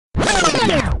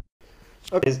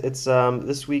Okay, it's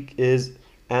this week is,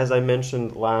 as I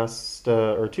mentioned last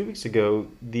or 2 weeks ago,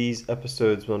 these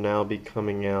episodes will now be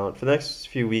coming out for the next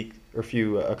few weeks or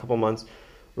a couple months.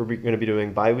 We're going to be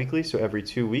doing bi-weekly, so every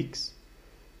 2 weeks.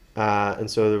 And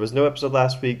so there was no episode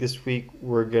last week. This week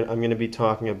I'm going to be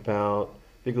talking about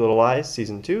Big Little Lies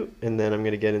season 2, and then I'm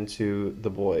going to get into The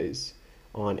Boys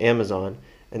on Amazon,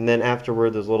 and then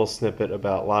afterward there's a little snippet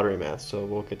about lottery math. So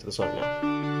we'll get to the song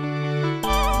now.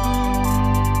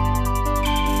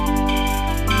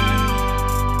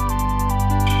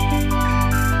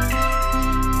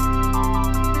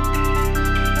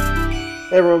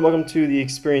 Hey everyone, welcome to the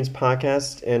Experience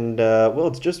Podcast, and well,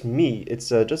 it's just me. It's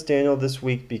just Daniel this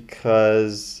week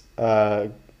because well,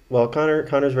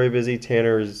 Connor's very busy.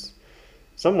 Tanner's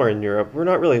somewhere in Europe. We're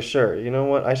not really sure. You know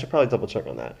what? I should probably double check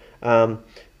on that.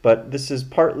 But this is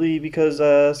partly because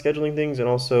scheduling things, and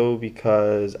also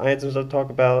because I had some stuff to talk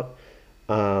about.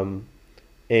 Um,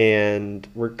 and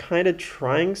we're kind of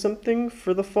trying something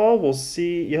for the fall. We'll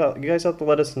see. You guys have to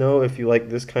let us know if you like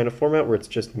this kind of format where it's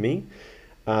just me.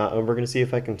 And we're going to see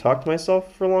if I can talk to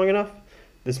myself for long enough.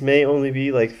 This may only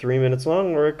be like 3 minutes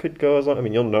long, or it could go as long. I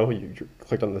mean, you'll know you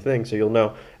clicked on the thing, so you'll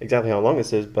know exactly how long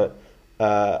this is. But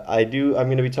I'm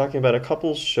going to be talking about a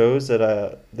couple shows that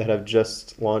have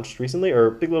just launched recently. Or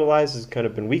Big Little Lies has kind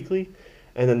of been weekly,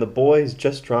 and then The Boys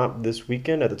just dropped this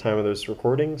weekend at the time of this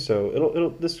recording.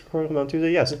 So this recording on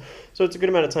Tuesday. Yes, so it's a good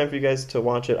amount of time for you guys to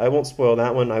watch it. I won't spoil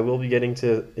that one. I will be getting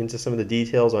into some of the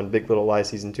details on Big Little Lies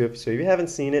season 2. So if you haven't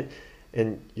seen it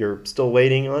and you're still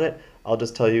waiting on it, I'll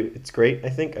just tell you it's great. I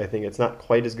think it's not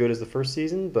quite as good as the first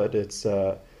season, but it's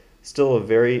still a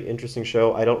very interesting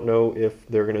show. I don't know if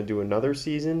they're going to do another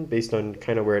season based on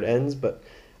kind of where it ends, but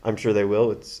I'm sure they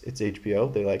will. It's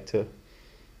HBO. They like to,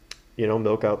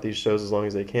 milk out these shows as long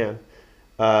as they can,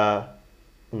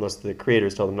 unless the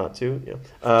creators tell them not to.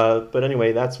 But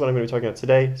anyway, that's what I'm going to be talking about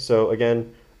today. So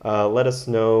again, let us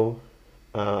know.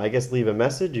 I guess leave a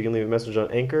message. You can leave a message on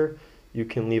Anchor. You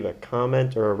can leave a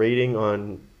comment or a rating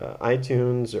on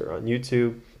iTunes or on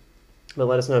YouTube. But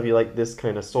let us know if you like this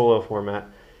kind of solo format.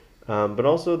 But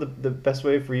also the best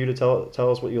way for you to tell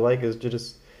us what you like is to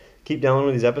just keep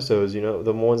downloading these episodes.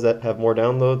 The ones that have more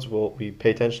downloads we pay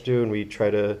attention to, and we try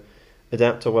to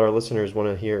adapt to what our listeners want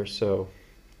to hear. So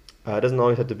it doesn't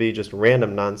always have to be just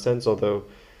random nonsense. Although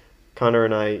Connor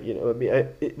and I,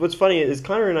 what's funny is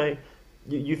Connor and I.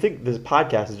 You think this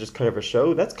podcast is just kind of a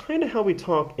show? That's kind of how we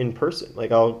talk in person.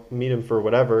 Like I'll meet him for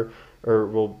whatever, or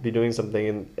we'll be doing something,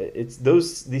 and it's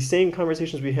these same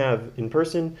conversations we have in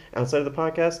person outside of the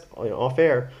podcast, off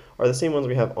air, are the same ones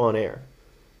we have on air.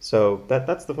 So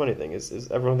that's the funny thing is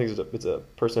everyone thinks it's a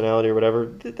personality or whatever.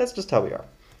 That's just how we are.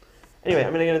 Anyway,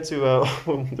 I'm gonna get into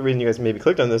the reason you guys maybe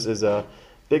clicked on this is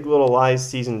Big Little Lies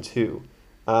season 2,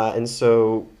 and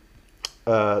so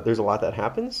there's a lot that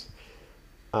happens.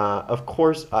 Of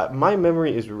course, my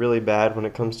memory is really bad when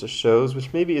it comes to shows,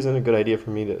 which maybe isn't a good idea for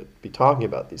me to be talking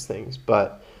about these things,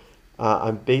 but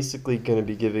I'm basically going to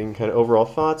be giving kind of overall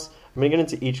thoughts. I'm going to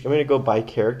get into I'm going to go by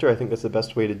character. I think that's the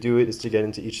best way to do it, is to get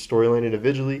into each storyline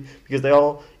individually, because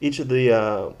each of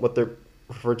the, what they're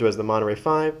referred to as the Monterey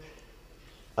Five,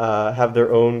 have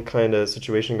their own kind of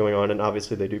situation going on, and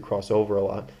obviously they do cross over a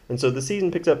lot. And so the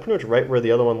season picks up pretty much right where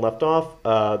the other one left off.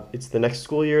 It's the next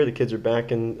school year. The kids are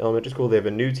back in elementary school. They have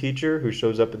a new teacher who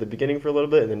shows up at the beginning for a little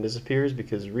bit and then disappears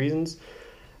because of reasons.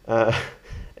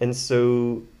 And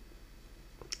so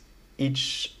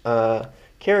each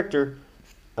character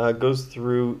goes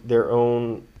through their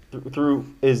own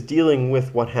is dealing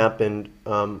with what happened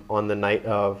on the night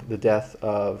of the death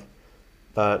of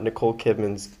Nicole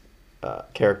Kidman's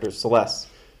character, Celeste's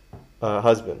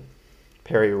husband,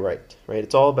 Perry Wright, right?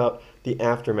 It's all about the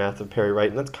aftermath of Perry Wright,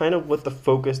 and that's kind of what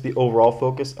the overall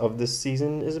focus of this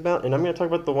season is about. And I'm going to talk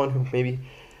about the one who maybe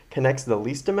connects the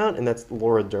least amount, and that's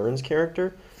Laura Dern's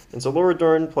character. And so Laura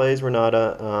Dern plays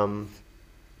Renata,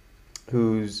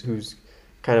 who's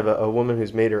kind of a woman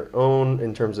who's made her own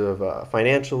in terms of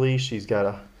financially. She's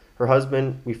got her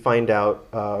husband, we find out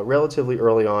relatively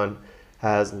early on,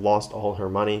 has lost all her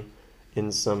money in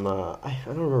some, I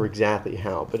don't remember exactly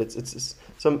how, but it's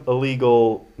some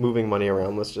illegal moving money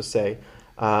around, let's just say.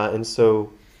 And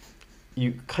so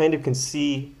you kind of can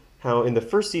see how in the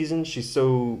first season she's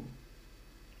so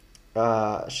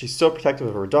protective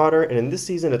of her daughter, and in this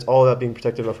season it's all about being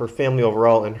protective of her family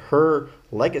overall and her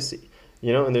legacy.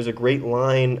 And there's a great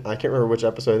line, I can't remember which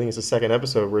episode, I think it's the second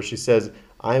episode, where she says,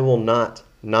 "I will not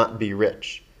be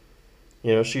rich."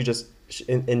 She just,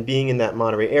 and being in that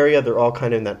Monterey area, they're all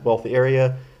kind of in that wealthy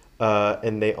area,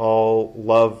 and they all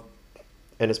love,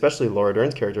 and especially Laura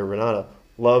Dern's character, Renata,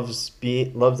 loves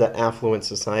that affluent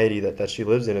society that she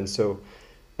lives in, and so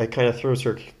it kind of throws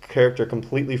her character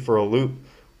completely for a loop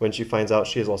when she finds out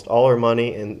she has lost all her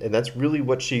money, and that's really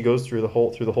what she goes through the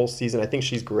whole season. I think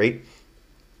she's great.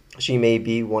 She may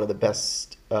be one of the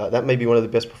best. That may be one of the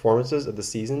best performances of the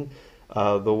season.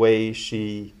 The way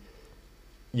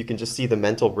you can just see the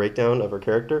mental breakdown of her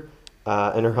character,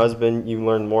 and her husband. You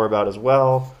learn more about as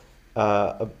well,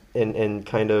 and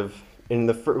kind of in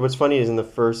the what's funny is in the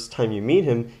first time you meet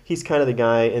him, he's kind of the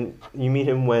guy, and you meet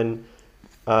him when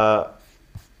uh,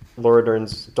 Laura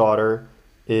Dern's daughter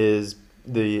is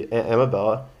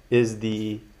Amabella is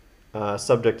the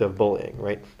subject of bullying,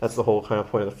 right? That's the whole kind of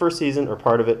point of the first season, or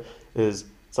part of it is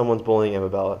someone's bullying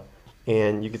Amabella,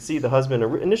 and you can see the husband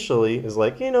initially is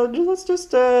like, let's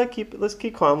just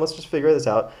keep calm, let's just figure this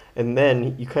out, and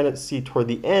then you kind of see toward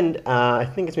the end, I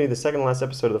think it's maybe the second to last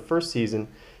episode of the first season,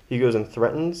 he goes and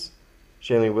threatens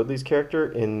Shailene Woodley's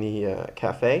character in the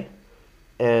cafe,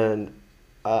 and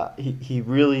he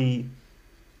really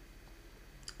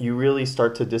you really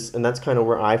start to and that's kind of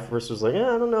where I first was like, I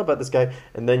don't know about this guy,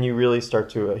 and then you really start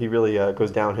to he really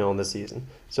goes downhill in this season.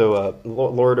 So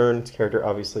Laura Dern's character,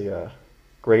 obviously a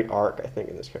great arc, I think,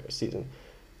 in this season.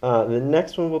 The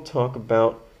next one we'll talk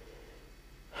about,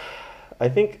 I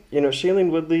think,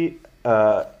 Shailene Woodley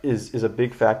is a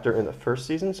big factor in the first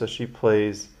season. So she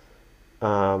plays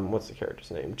what's the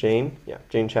character's name?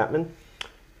 Jane Chapman.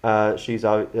 She's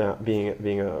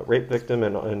being a rape victim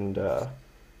and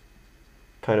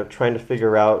kind of trying to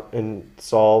figure out and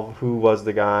solve who was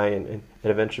the guy, and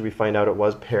eventually we find out it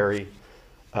was Perry.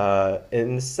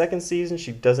 In the second season,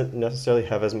 she doesn't necessarily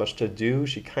have as much to do.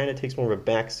 She kind of takes more of a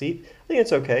back seat. I think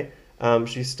it's okay.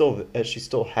 She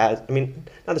still has. I mean,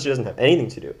 not that she doesn't have anything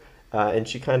to do, and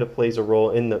she kind of plays a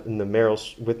role in the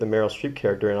with the Meryl Streep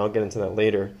character, and I'll get into that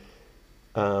later.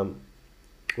 Where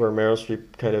Meryl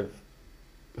Streep kind of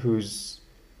who's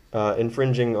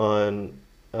infringing on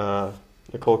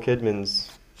Nicole Kidman's,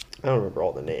 I don't remember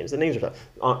all the names. The names are tough.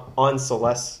 On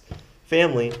Celeste's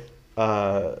family,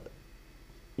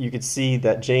 you could see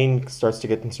that Jane starts to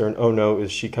get concerned. Oh no,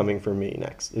 is she coming for me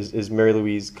next? Is Mary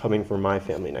Louise coming for my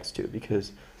family next too?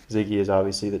 Because Ziggy is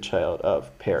obviously the child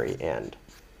of Perry and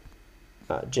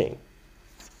Jane.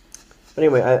 But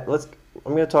anyway, I'm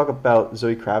going to talk about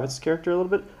Zoe Kravitz's character a little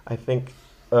bit. I think,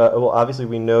 obviously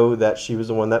we know that she was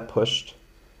the one that pushed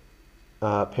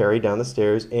Perry down the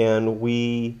stairs, and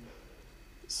we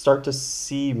start to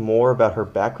see more about her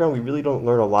background. We really don't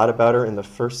learn a lot about her in the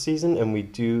first season, and we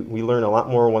learn a lot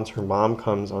more once her mom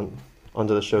comes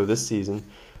onto the show this season.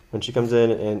 When she comes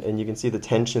in, and you can see the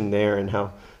tension there, and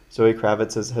how Zoe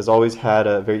Kravitz has always had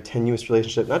a very tenuous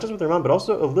relationship, not just with her mom, but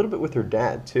also a little bit with her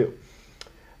dad too,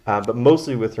 but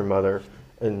mostly with her mother.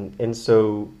 And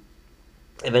so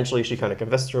eventually she kind of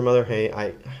confesses to her mother, hey,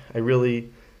 I really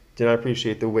did not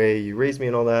appreciate the way you raised me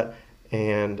and all that,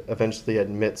 and eventually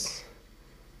admits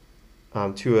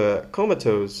to her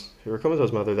comatose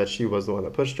mother that she was the one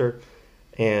that pushed her.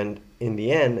 And in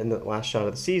the end, in the last shot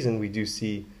of the season, we do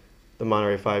see the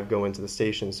Monterey Five go into the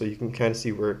station. So you can kind of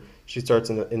see where she starts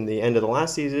in the end of the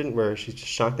last season, where she's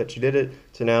just shocked that she did it,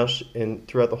 to now, and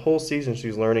throughout the whole season,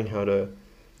 she's learning how to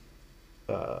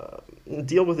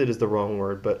deal with it is the wrong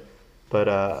word, but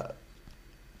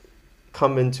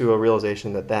come into a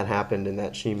realization that happened, and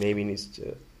that she maybe needs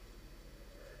to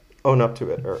own up to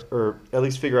it, or at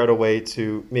least figure out a way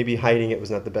to, maybe hiding it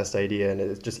was not the best idea, and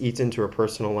it just eats into her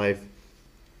personal life.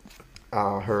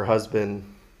 Her husband,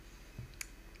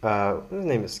 his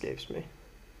name escapes me.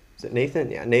 Is it Nathan?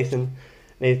 Yeah, Nathan.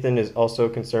 Nathan is also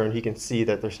concerned. He can see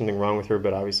that there's something wrong with her,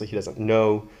 but obviously he doesn't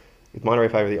know. With Monterey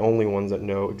Five are the only ones that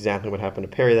know exactly what happened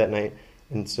to Perry that night,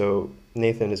 and so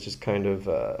Nathan is just kind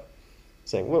of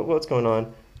saying, what's going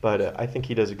on? But I think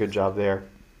he does a good job there.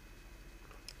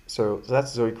 So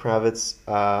that's Zoe Kravitz.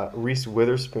 Reese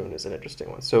Witherspoon is an interesting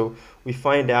one. So we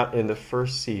find out in the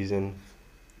first season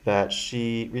that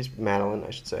Madeline,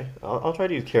 I should say. I'll try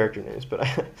to use character names, but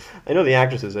I know the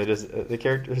actresses. The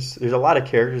characters. There's a lot of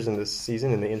characters in this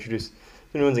season, and they introduce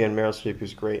the new ones again. Meryl Streep,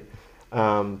 who's great.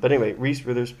 But anyway, Reese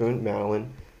Witherspoon,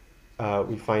 Madeline.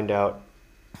 We find out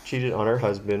cheated on her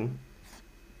husband,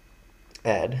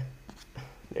 Ed.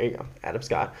 There you go, Adam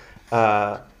Scott.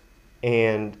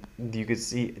 And you could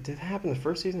see, did that happen the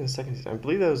first season or the second season? I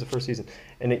believe that was the first season.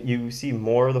 And you see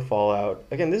more of the fallout.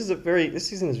 Again, this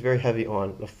season is very heavy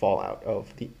on the fallout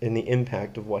and the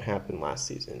impact of what happened last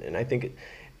season. And I think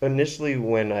initially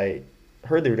when I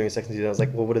heard they were doing a second season, I was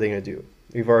like, well, what are they going to do?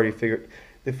 We've already figured,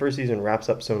 the first season wraps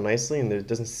up so nicely, and there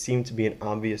doesn't seem to be an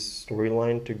obvious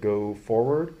storyline to go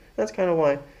forward. That's kind of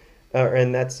why,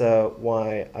 and that's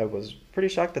why I was pretty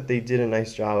shocked that they did a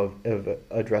nice job of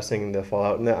addressing the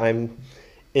fallout, and that I'm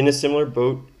in a similar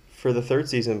boat for the third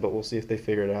season, but we'll see if they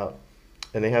figure it out.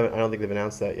 And they haven't. I don't think they've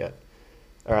announced that yet,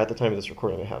 or at the time of this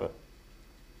recording, they haven't.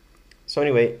 So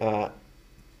anyway,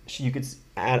 you could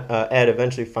Ed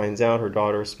eventually finds out her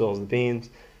daughter spills the beans,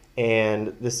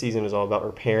 and this season is all about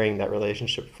repairing that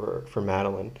relationship for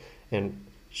Madeline, and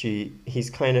he's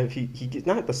kind of he gets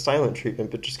not the silent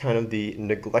treatment, but just kind of the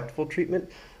neglectful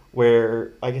treatment,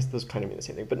 where I guess those kind of mean the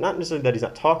same thing, but not necessarily that he's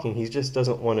not talking. He just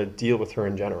doesn't want to deal with her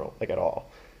in general, like at all.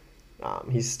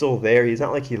 He's still there. He's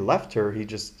not like he left her. He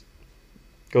just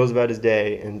goes about his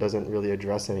day and doesn't really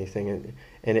address anything.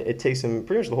 And it takes him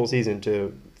pretty much the whole season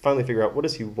to finally figure out what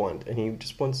does he want. And he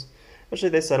just wants. Eventually,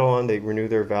 they settle on. They renew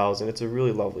their vows, and it's a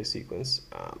really lovely sequence.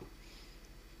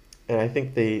 And I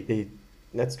think that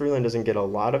storyline doesn't get a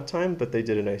lot of time, but they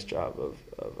did a nice job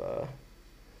of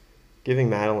giving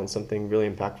Madeline something really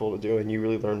impactful to do, and you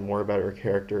really learn more about her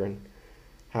character and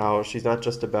how she's not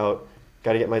just about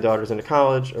got to get my daughters into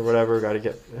college or whatever, got to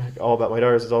get all about my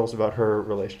daughters. It's also about her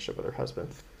relationship with her husband.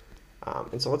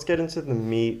 And so let's get into the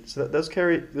meat. So those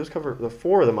cover the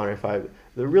four of the Monterey Five.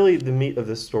 The meat of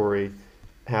this story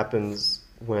happens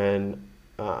when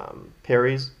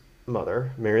Perry's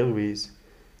mother, Mary Louise,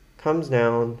 comes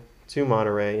down to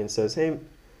Monterey and says,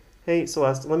 "Hey,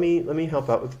 Celeste, let me help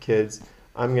out with the kids.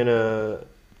 I'm gonna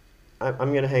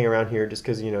hang around here just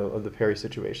because of the Perry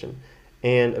situation."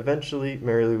 And eventually,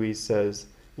 Mary Louise says,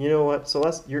 "You know what,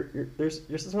 Celeste, there's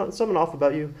something off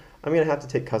about you. I'm gonna have to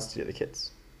take custody of the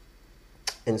kids."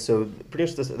 And so, pretty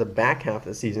much the back half of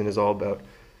the season is all about.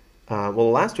 The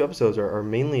last two episodes are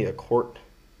mainly a court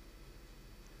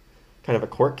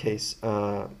case,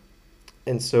 and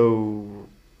so.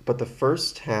 But the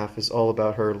first half is all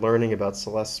about her learning about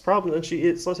Celeste's problem, and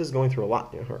Celeste is going through a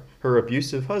lot. Her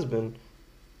abusive husband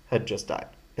had just died.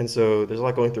 And so there's a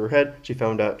lot going through her head. She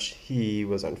found out he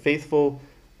was unfaithful,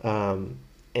 and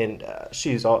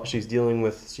she's dealing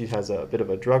with. She has a bit of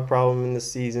a drug problem in this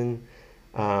season.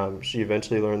 She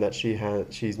eventually learned that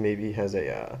she's maybe has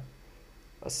a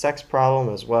sex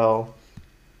problem as well,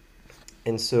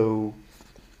 and so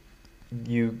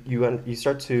you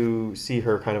start to see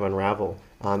her kind of unravel.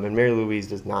 And Mary Louise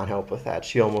does not help with that.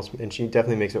 She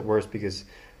definitely makes it worse because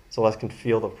Celeste can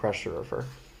feel the pressure of her.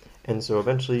 And so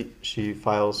eventually she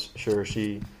files,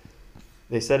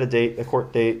 they set a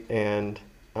court date, and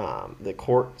the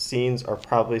court scenes are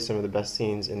probably some of the best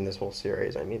scenes in this whole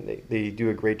series. I mean, they do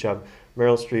a great job.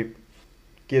 Meryl Streep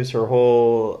gives her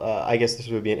whole, I guess this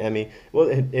would be an Emmy. Well,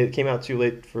 it came out too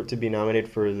late to be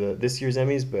nominated for this year's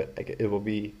Emmys, but it will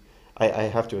be, I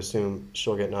have to assume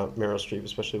she'll get, Meryl Streep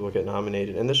especially will get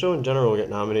nominated. And the show in general will get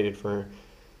nominated for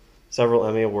several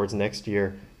Emmy Awards next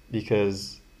year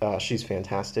because she's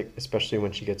fantastic, especially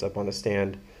when she gets up on the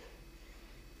stand.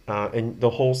 And the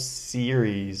whole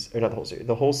series, or not the whole series,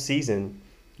 the whole season,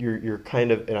 you're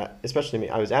kind of, and especially me,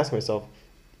 I was asking myself,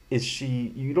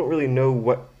 you don't really know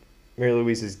what Mary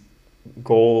Louise's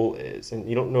goal is, and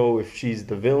you don't know if she's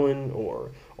the villain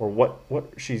or what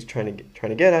she's trying to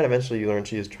get at. Eventually, you learn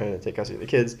she is trying to take custody of the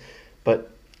kids,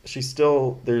 but she's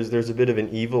still there's a bit of an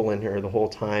evil in her the whole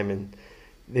time, and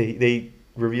they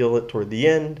reveal it toward the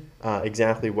end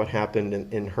exactly what happened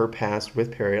in her past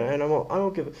with Perry. And I've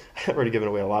already given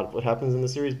away a lot of what happens in the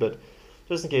series, but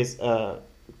just in case, I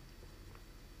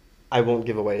won't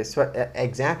give away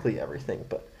exactly everything,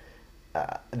 but.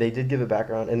 They did give a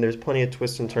background, and there's plenty of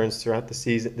twists and turns throughout this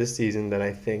season that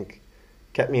I think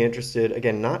kept me interested.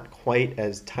 Again, not quite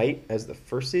as tight as the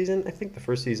first season. I think the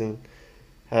first season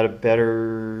had a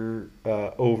better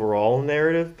overall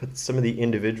narrative, but some of the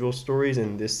individual stories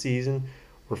in this season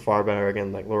were far better.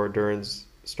 Again, like Laura Dern's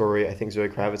story. I think Zoe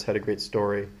Kravitz had a great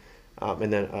story,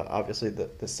 and then obviously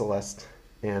the Celeste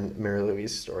and Mary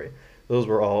Louise story. Those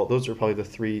were probably the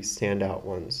three standout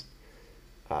ones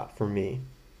for me.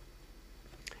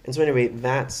 And so anyway,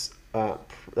 that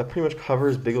pretty much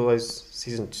covers Big Little Lies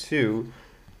Season 2.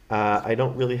 I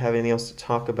don't really have anything else to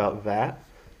talk about that.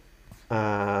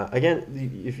 Again,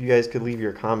 if you guys could leave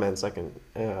your comments, I can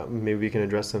maybe we can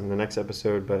address them in the next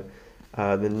episode. But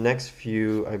the next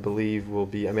few, I believe, will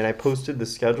be. I mean, I posted the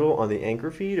schedule on the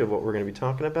Anchor feed of what we're going to be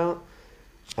talking about,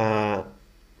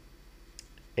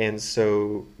 and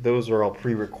so those are all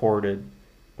pre-recorded.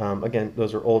 Again,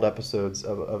 those are old episodes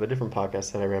of a different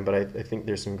podcast that I ran, but I think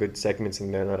there's some good segments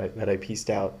in there that I pieced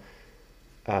out.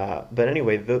 But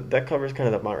anyway, that covers kind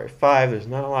of the Monterey Five. There's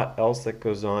not a lot else that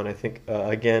goes on. I think,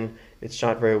 again, it's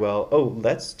shot very well. Oh,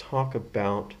 let's talk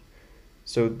about...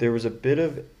 So there was a bit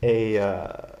of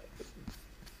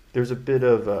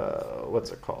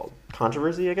what's it called?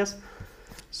 Controversy, I guess,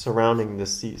 surrounding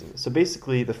this season. So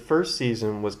basically, the first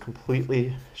season was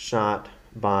completely shot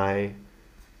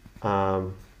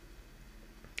um,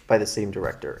 by the same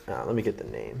director. Let me get the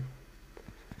name.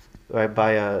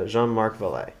 By Jean-Marc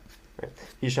Vallée. Right.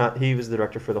 He was the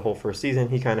director for the whole first season.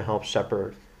 He kind of helped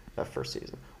shepherd that first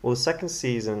season. Well, the second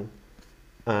season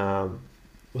um,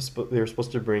 they were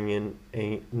supposed to bring in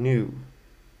a new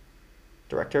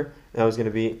director. That was going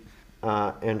to be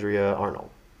Andrea Arnold,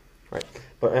 right?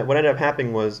 But what ended up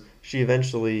happening was she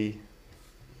eventually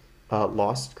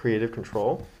lost creative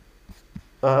control,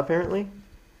 apparently,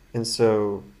 and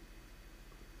so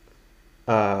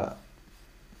uh,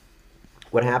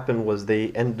 what happened was they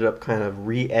ended up kind of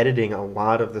re-editing a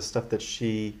lot of the stuff that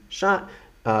she shot.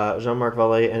 Jean-Marc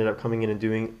Vallée ended up coming in and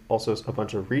doing also a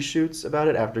bunch of reshoots about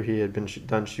it after he had been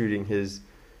done shooting his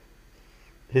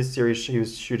series. He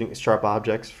was shooting Sharp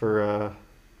Objects for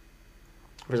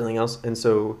something else, and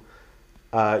so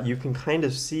you can kind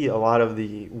of see a lot of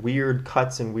the weird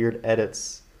cuts and weird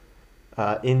edits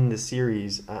in the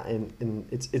series, and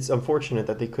it's unfortunate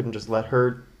that they couldn't just let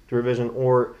her do revision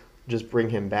or just bring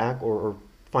him back or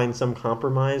find some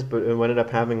compromise. But what ended up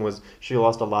happening was she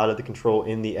lost a lot of the control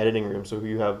in the editing room. So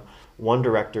you have one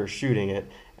director shooting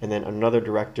it, and then another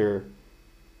director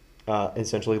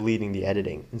essentially leading the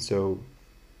editing, and so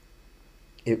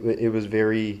it was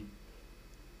very.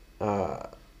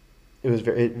 It was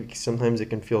sometimes it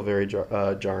can feel very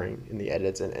jarring in the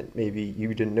edits, and maybe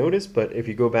you didn't notice, but if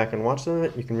you go back and watch some of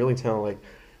it, you can really tell like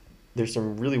there's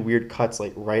some really weird cuts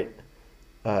like right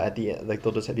at the end. Like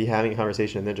they'll just be having a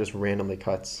conversation and then just randomly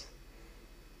cuts.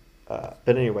 But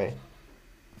anyway,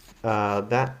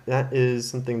 that is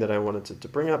something that I wanted to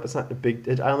bring up. It's not a big.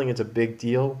 I don't think it's a big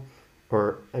deal,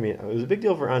 or I mean, it was a big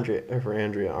deal for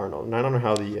Andrea Arnold, and I don't know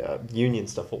how the union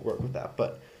stuff will work with that,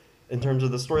 but in terms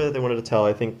of the story that they wanted to tell,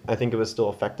 I think it was still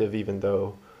effective, even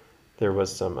though there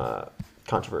was some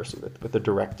controversy with the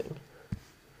directing.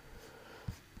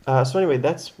 So anyway,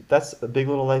 that's a Big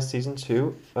Little Lies season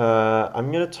 2.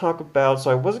 I'm gonna talk about.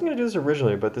 So I wasn't gonna do this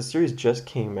originally, but the series just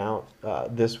came out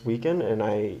this weekend, and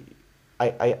I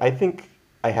think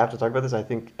I have to talk about this. I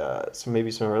think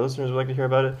maybe some of our listeners would like to hear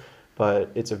about it, but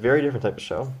it's a very different type of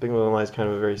show. Big Little Lies is kind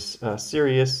of a very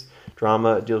serious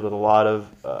drama. It deals with a lot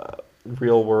of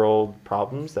real world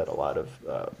problems that a lot of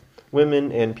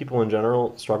women and people in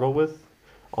general struggle with,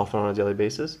 often on a daily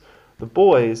basis. The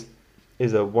Boys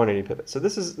is a 180 pivot. So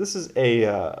this is a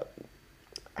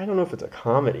I don't know if it's a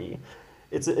comedy.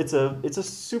 It's a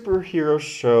superhero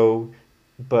show,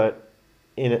 but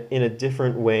in a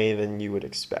different way than you would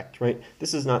expect, right?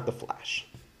 This is not The Flash.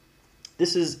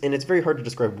 And it's very hard to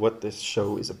describe what this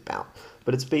show is about,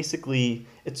 but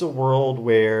it's a world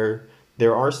where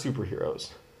there are superheroes,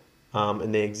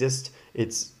 and they exist.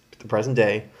 It's the present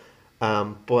day,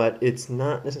 but it's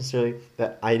not necessarily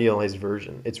that idealized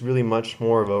version. It's really much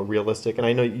more of a realistic. And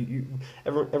I know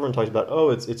everyone talks about, oh,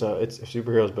 it's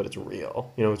superheroes, but it's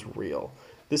real. It's real.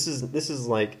 This is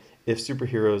like if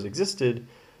superheroes existed,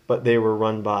 but they were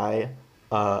run by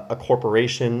a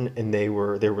corporation, and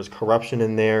there was corruption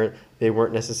in there. They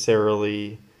weren't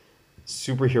necessarily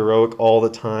superheroic all the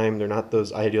time. They're not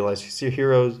those idealized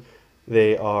heroes.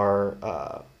 They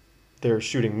are they're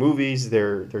shooting movies.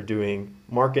 They're doing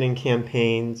marketing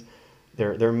campaigns.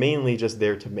 They're mainly just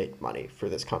there to make money for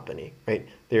this company, right?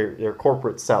 They're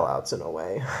corporate sellouts in a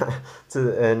way.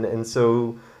 And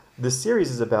so this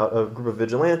series is about a group of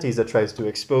vigilantes that tries to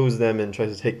expose them and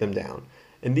tries to take them down.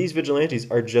 And these vigilantes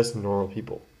are just normal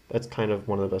people. That's kind of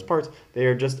one of the best parts. They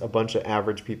are just a bunch of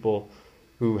average people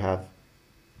who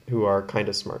are kind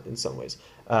of smart in some ways.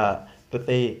 But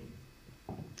they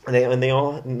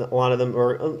all, a lot of them,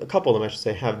 or a couple of them I should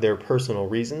say, have their personal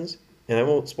reasons. And I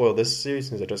won't spoil this series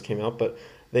since it just came out, but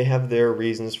they have their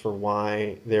reasons for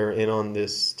why they're in on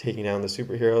this taking down the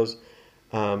superheroes.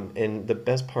 And the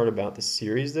best part about the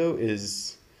series, though,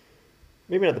 is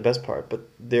maybe not the best part, but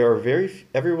there are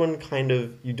everyone kind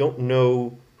of, you don't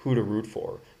know who to root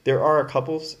for. There are a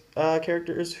couple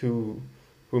characters who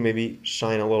maybe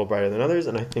shine a little brighter than others,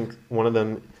 and I think one of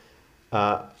them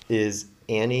is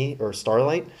Annie, or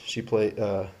Starlight. She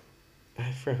I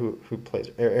forget who plays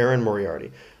her. Erin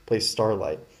Moriarty plays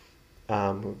Starlight,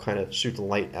 who kind of shoots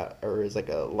light out, or is like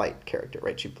a light character,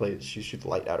 right? She shoots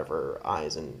light out of her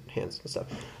eyes and hands and stuff.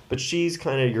 But she's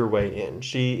kind of your way in.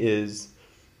 She is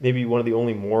maybe one of the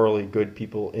only morally good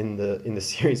people in the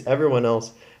series. Everyone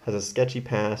else has a sketchy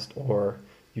past, or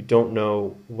you don't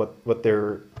know what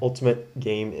their ultimate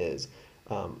game is,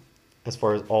 as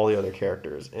far as all the other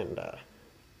characters. And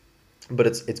but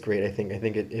it's great. I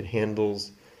think it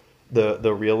handles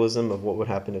the realism of what would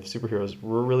happen if superheroes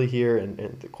were really here, and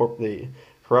the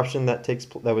corruption that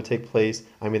would take place.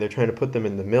 I mean, they're trying to put them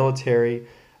in the military,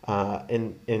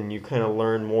 and you kind of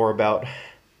learn more about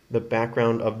the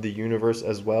background of the universe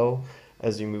as well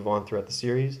as you move on throughout the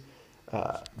series.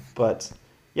 But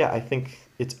yeah, I think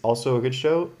it's also a good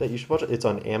show that you should watch. It's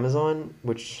on Amazon,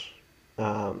 which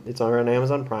it's on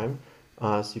Amazon Prime,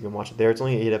 so you can watch it there. It's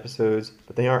only 8 episodes,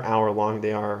 but they are hour long.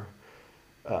 They are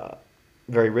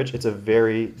very rich. It's a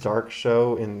very dark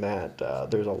show in that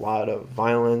there's a lot of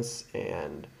violence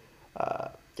and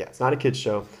yeah, it's not a kid's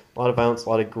show. A lot of violence, a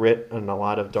lot of grit, and a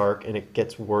lot of dark, and it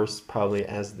gets worse probably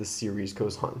as the series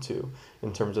goes on too,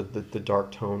 in terms of the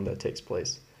dark tone that takes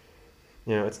place.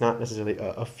 You know, it's not necessarily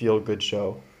a feel-good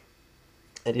show.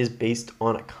 It is based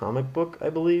on a comic book, I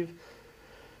believe.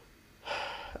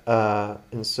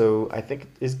 And so I think it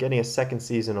is getting a second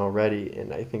season already,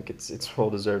 and I think it's well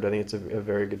deserved. I think it's a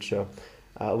very good show.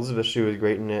 Elizabeth Shue is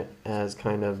great in it as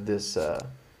kind of this.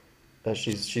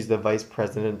 She's the vice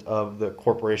president of the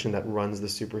corporation that runs the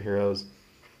superheroes,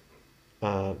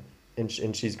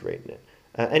 and she's great in it.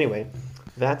 Anyway,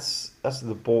 that's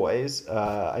The Boys.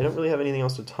 I don't really have anything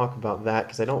else to talk about that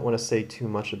because I don't want to say too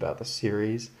much about the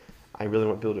series. I really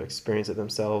want people to experience it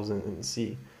themselves and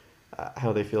see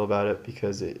how they feel about it,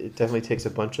 because it definitely takes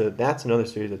that's another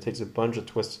series that takes a bunch of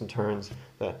twists and turns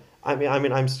that I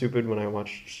mean I'm stupid when I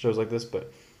watch shows like this,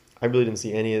 but I really didn't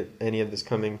see any of this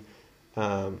coming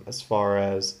as far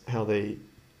as how they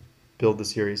build the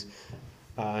series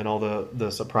and all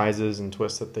the surprises and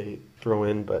twists that they throw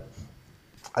in. But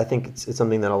I think it's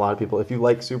something that a lot of people, if you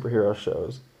like superhero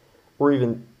shows, or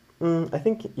even I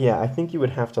think you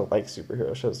would have to like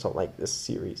superhero shows to like this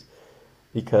series,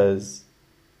 because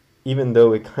even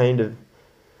though it kind of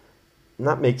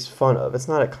not makes fun of, it's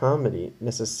not a comedy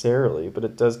necessarily, but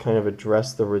it does kind of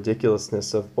address the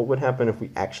ridiculousness of what would happen if we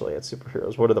actually had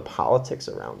superheroes. What are the politics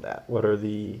around that? What are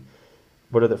the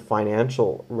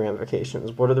financial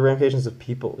ramifications? What are the ramifications of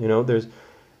people? You know,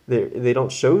 they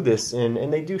don't show this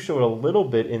and they do show it a little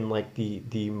bit in like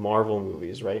the Marvel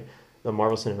movies, right? The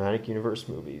Marvel Cinematic Universe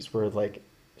movies, where like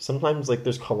sometimes like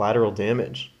there's collateral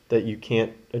damage that you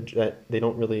can't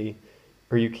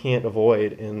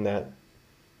avoid, and that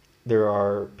there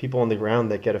are people on the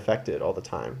ground that get affected all the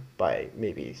time by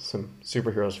maybe some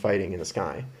superheroes fighting in the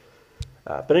sky.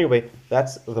 But anyway,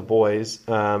 that's The Boys,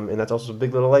 and that's also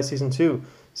Big Little Lies Season 2.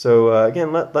 So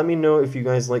again, let me know if you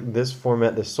guys like this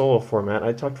format, this solo format.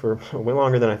 I talked for way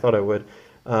longer than I thought I would.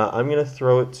 I'm going to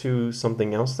throw it to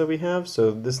something else that we have.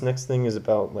 So this next thing is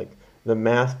about like the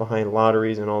math behind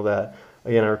lotteries and all that.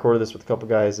 Again, I recorded this with a couple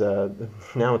guys.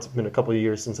 Now it's been a couple of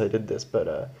years since I did this, but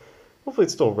hopefully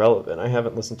it's still relevant. I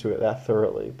haven't listened to it that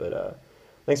thoroughly, but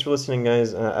thanks for listening,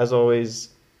 guys. As always,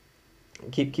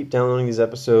 keep downloading these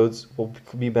episodes. We'll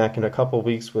be back in a couple of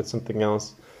weeks with something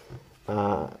else.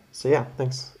 So yeah,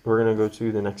 thanks. We're going to go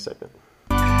to the next segment.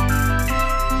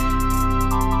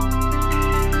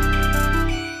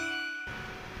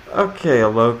 Okay,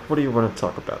 Alok, what do you want to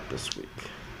talk about this week?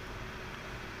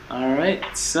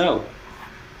 Alright, so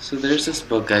there's this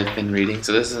book I've been reading.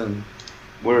 So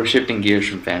we're shifting gears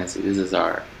from fantasy. This is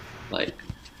our like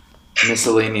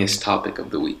miscellaneous topic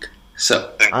of the week.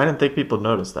 So I didn't think people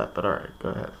noticed that, but alright, go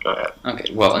ahead.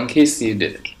 Okay, well, in case you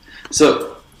didn't.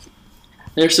 So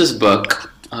there's this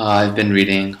book I've been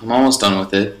reading. I'm almost done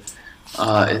with it.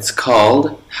 It's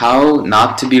called How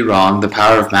Not to Be Wrong, The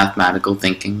Power of Mathematical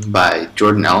Thinking by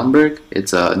Jordan Ellenberg.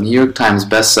 It's a New York Times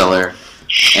bestseller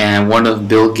and one of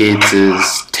Bill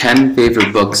Gates' 10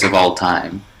 favorite books of all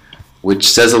time, which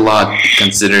says a lot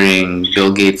considering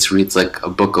Bill Gates reads like a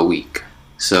book a week.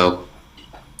 So,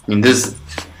 I mean, this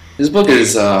book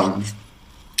is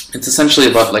it's essentially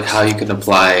about like how you can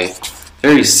apply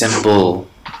very simple,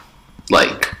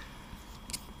 like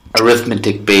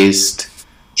arithmetic-based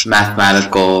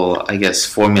mathematical, I guess,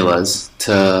 formulas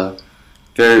to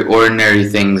very ordinary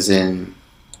things in,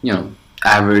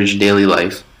 average daily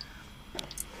life,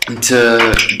 and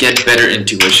to get better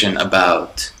intuition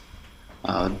about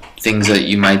things that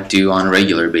you might do on a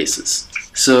regular basis.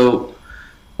 So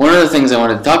one of the things I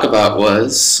wanted to talk about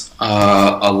was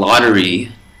a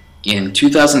lottery in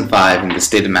 2005 in the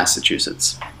state of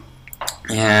Massachusetts.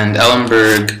 And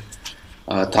Ellenberg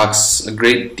talks a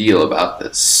great deal about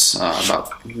this,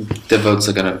 devotes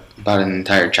about an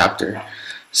entire chapter.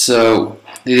 So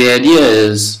the idea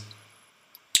is,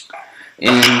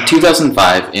 in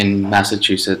 2005 in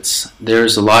Massachusetts,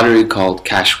 there's a lottery called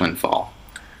Cash Windfall.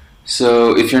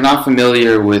 So if you're not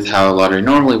familiar with how a lottery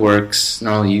normally works,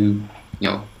 you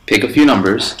pick a few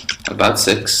numbers, about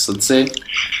 6, let's say,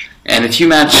 and if you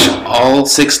match all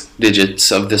 6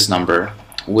 digits of this number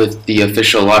with the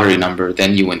official lottery number,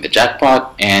 then you win the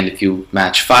jackpot, and if you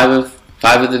match 5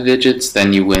 5 of the digits,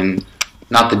 then you win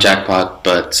not the jackpot,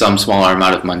 but some smaller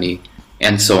amount of money,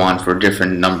 and so on for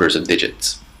different numbers of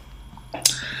digits.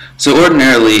 So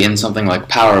ordinarily in something like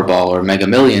Powerball or Mega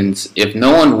Millions, if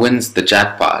no one wins the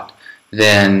jackpot,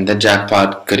 then the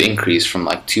jackpot could increase from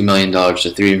like $2 million to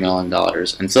 $3 million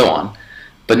and so on.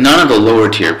 But none of the lower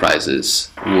tier prizes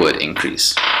would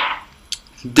increase.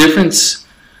 The difference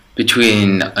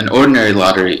between an ordinary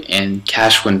lottery and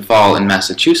Cash Windfall in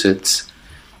Massachusetts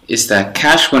is that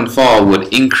Cash Windfall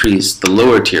would increase the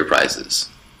lower tier prizes.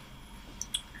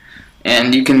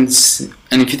 And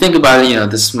if you think about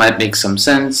it, this might make some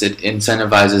sense. It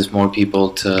incentivizes more people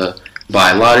to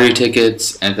buy lottery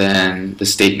tickets, and then the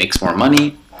state makes more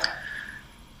money.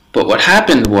 But what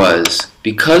happened was,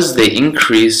 because they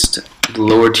increased the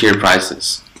lower tier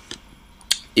prices,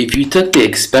 if you took the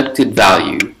expected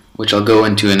value, which I'll go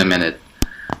into in a minute,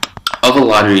 of a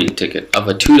lottery ticket, of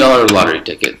a $2 lottery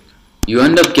ticket, you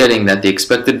end up getting that the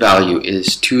expected value is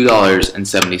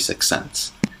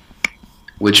 $2.76.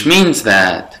 Which means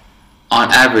that,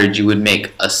 on average, you would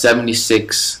make a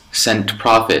 76-cent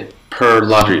profit per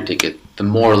lottery ticket, the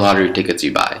more lottery tickets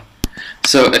you buy.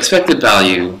 So expected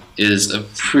value is a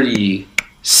pretty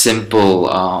simple,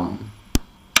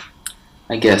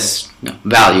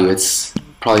 value. It's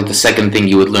probably the second thing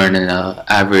you would learn in an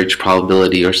average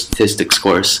probability or statistics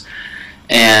course.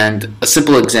 And a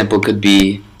simple example could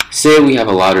be, say we have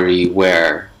a lottery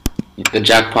where the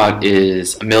jackpot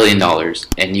is $1 million,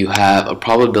 and you have a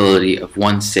probability of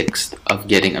 1/6 of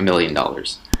getting $1 million.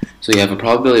 So you have a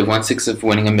probability of 1/6 of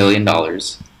winning $1 million.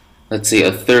 Let's say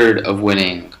a third of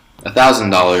winning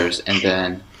 $1,000, and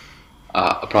then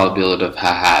a probability of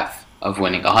half of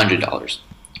winning $100.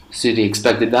 So the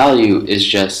expected value is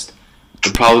just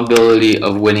the probability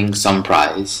of winning some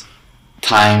prize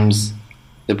times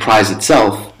the prize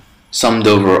itself summed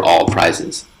over all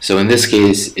prizes. So in this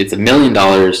case, it's $1 million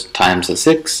times a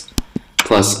 6,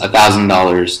 plus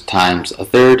 $1,000 times a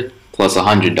third, plus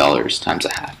 $100 times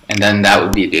a half. And then that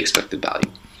would be the expected value.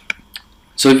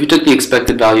 So if you took the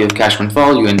expected value of Cash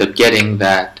Windfall, you end up getting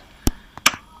that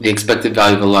the expected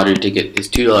value of a lottery ticket is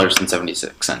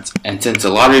 $2.76. And since a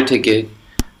lottery ticket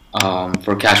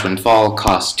for Cash Windfall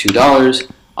costs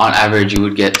 $2, on average you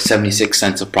would get 76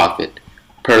 cents of profit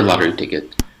per lottery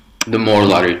ticket, the more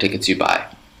lottery tickets you buy.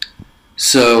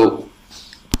 So,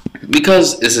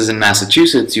 because this is in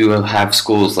Massachusetts, you will have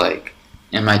schools like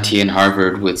MIT and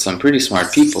Harvard with some pretty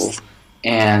smart people,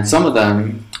 and some of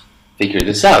them figured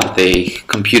this out. They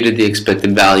computed the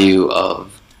expected value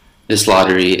of this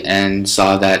lottery and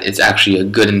saw that it's actually a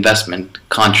good investment,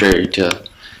 contrary to,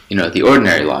 the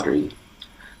ordinary lottery.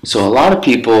 So a lot of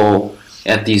people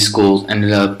at these schools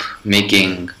ended up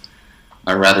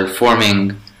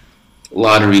forming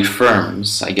lottery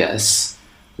firms, I guess,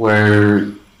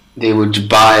 where they would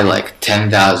buy like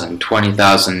 10,000,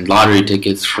 20,000 lottery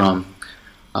tickets from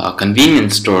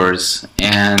convenience stores,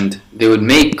 and they would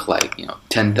make like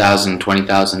 10,000,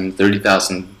 20,000,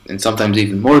 30,000, and sometimes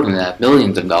even more than that,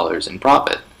 millions of dollars in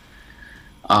profit.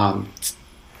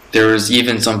 There was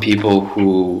even some people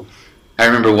who, I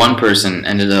remember one person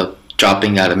ended up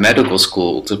dropping out of medical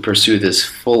school to pursue this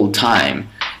full time,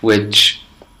 which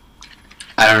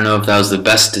I don't know if that was the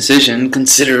best decision,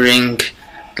 considering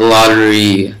the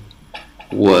lottery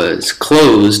was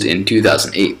closed in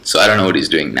 2008. So I don't know what he's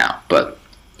doing now, but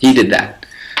he did that.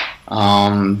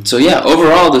 So yeah,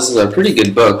 overall this is a pretty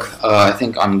good book. I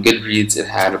think on Goodreads it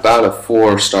had about a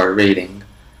 4-star rating.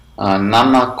 And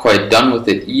I'm not quite done with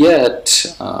it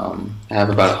yet. I have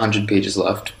about 100 pages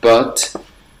left, but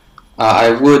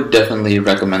I would definitely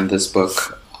recommend this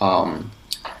book.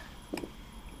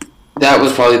 That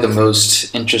was probably the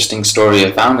most interesting story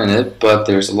I found in it, but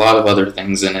there's a lot of other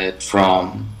things in it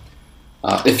from,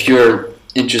 if you're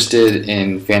interested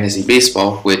in fantasy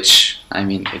baseball, which,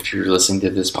 if you're listening to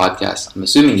this podcast, I'm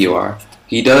assuming you are,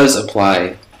 he does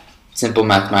apply simple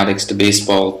mathematics to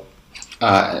baseball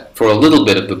for a little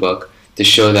bit of the book to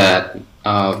show that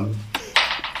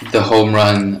the home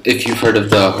run, if you've heard of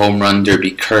the home run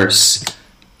derby curse,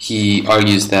 he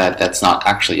argues that that's not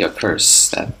actually a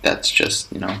curse, that's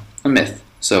just, a myth.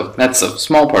 So that's a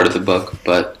small part of the book,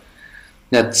 but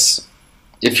that's,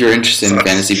 if you're interested in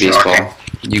fantasy baseball,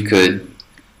 you could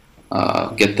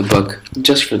get the book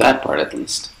just for that part at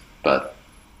least. But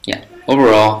yeah,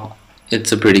 overall,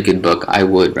 it's a pretty good book. I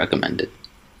would recommend it.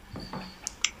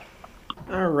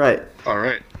 All right.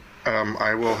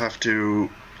 I will have to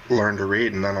learn to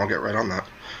read, and then I'll get right on that.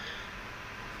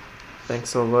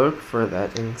 Thanks, Alok, for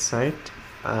that insight.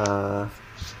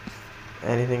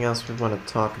 Anything else we want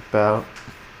to talk about?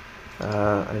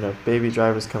 I know Baby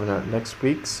Driver's coming out next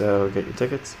week, so get your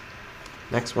tickets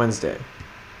next Wednesday.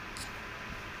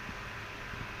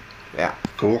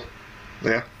 Cool.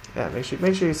 Yeah. Yeah, make sure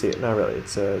you see it. No, really,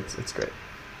 it's great.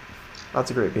 Lots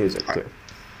of great music too.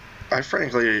 I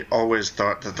frankly always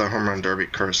thought that the home run derby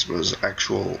curse was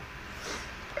actual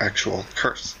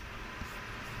curse.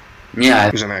 Yeah,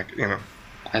 It was an act,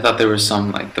 I thought there was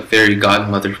some like the fairy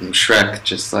godmother from Shrek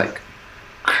just like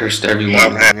cursed everyone. Oh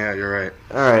man, yeah, you're right.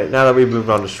 All right, now that we've moved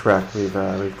on to Shrek,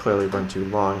 we've clearly run too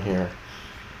long here.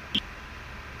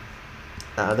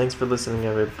 Thanks for listening,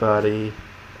 everybody.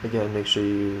 Again, make sure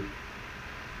you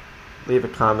leave a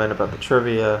comment about the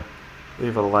trivia,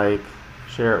 leave a like,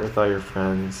 share it with all your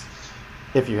friends,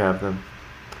 if you have them,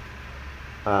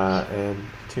 and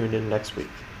tune in next week.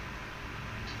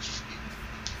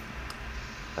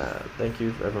 Thank you,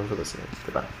 everyone, for listening.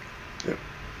 Goodbye. Yep.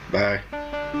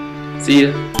 Bye. See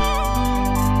ya.